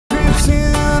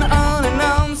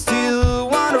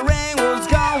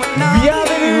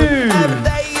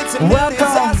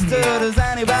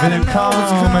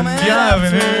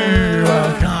Bienvenue.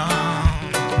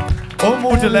 Um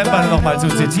Ute Lemper nochmal zu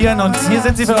zitieren. Und hier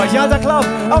sind sie für euch, Yalta Club,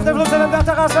 auf der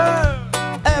FluxFM-Dachterrasse.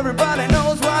 Everybody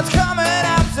knows what's coming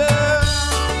after.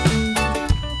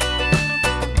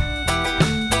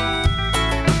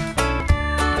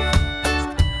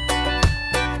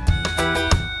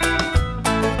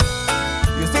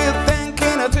 You're still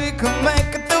thinking that we can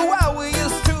make it the way we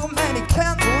used to. Man, you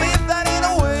can't believe that in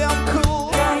a way I'm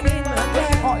cool.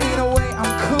 Or in a way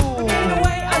I'm cool.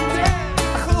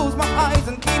 I close my eyes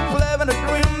and keep living a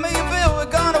dream. Maybe we're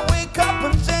gonna wake up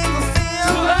and change the scene.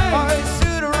 I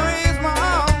should raise my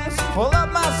arms, pull up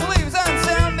my sleeves and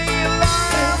sound the alarm.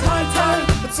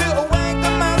 To awake the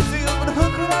masses with a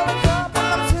hook on the cup, and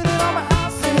I'm sitting on my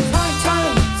ass. It's high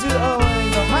time to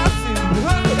awake the masses with a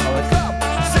hook on the cup,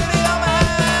 sitting on my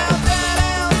ass. That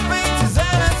speech is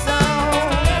at a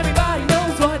sound. Everybody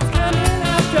knows what's coming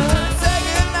after.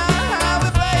 Second night, how we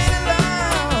played it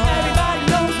down. Everybody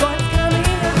knows what's coming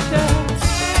after.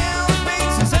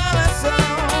 Speech is at a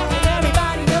sound.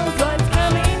 Everybody knows what's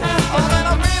coming after. Oh,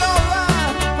 and I'm being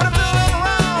alright, but I'm doing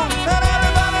wrong. And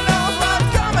everybody knows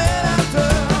what's coming after.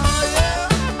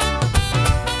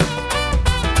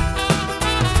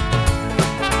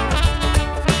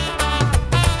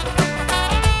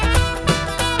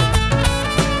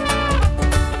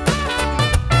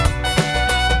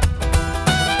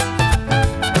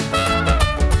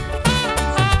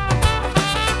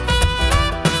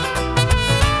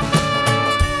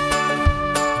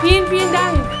 Vielen, vielen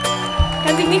Dank.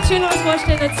 Kann sich nichts Schöneres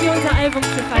vorstellen, als hier unser Album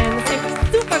zu feiern. Das ist echt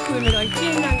super cool mit euch.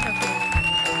 Vielen Dank dafür.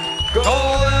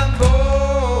 Golden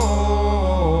boy,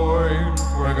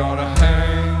 we're gonna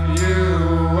hang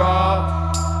you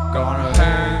up, gonna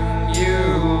hang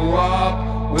you up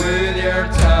with your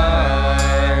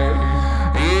tie.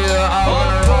 Yeah, I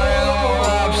wanna roll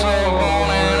up so on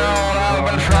and on. I've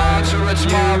been trying to reach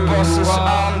my bosses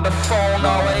on the phone.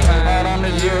 Now I don't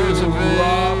need you to be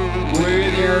up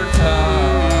with your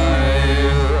tie.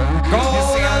 You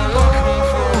see, I'm looking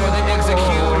for the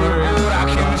executor, but I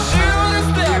can shoot the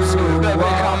steps that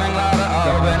we're coming out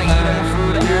of and eating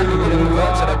food and eating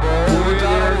vegetables.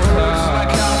 My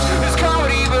couch is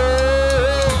comedy,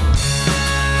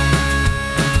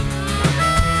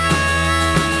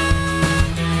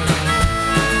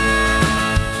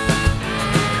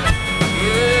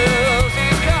 yes,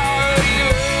 it's comedy.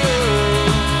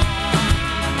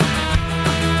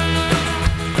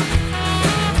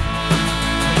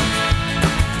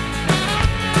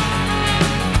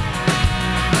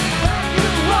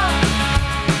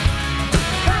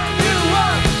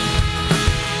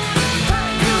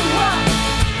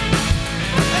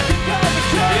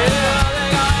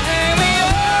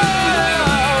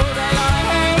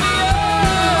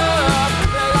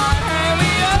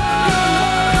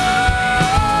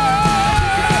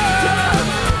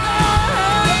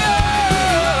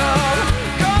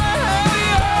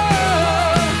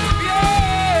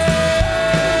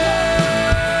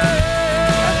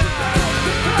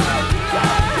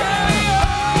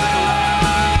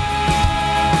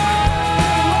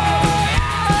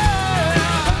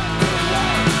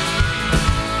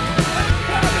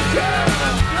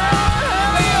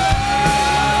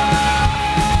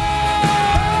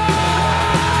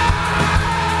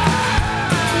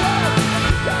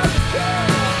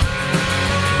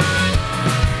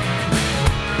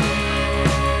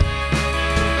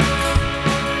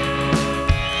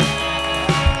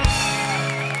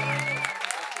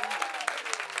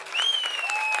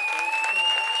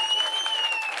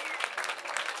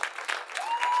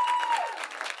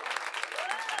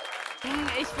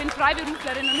 Ich bin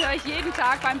Freiberuflerin und höre euch jeden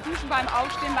Tag beim Duschen, beim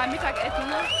Aufstehen, beim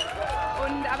Mittagessen.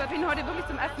 Aber bin heute wirklich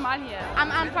zum ersten Mal hier.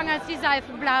 Am Anfang, als die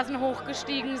Seifenblasen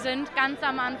hochgestiegen sind, ganz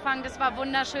am Anfang, das war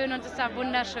wunderschön und es sah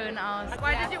wunderschön aus.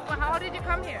 How did you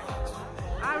come here?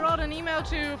 I wrote an email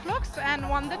to Flux and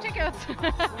won the tickets.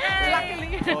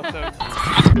 Luckily.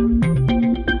 Awesome.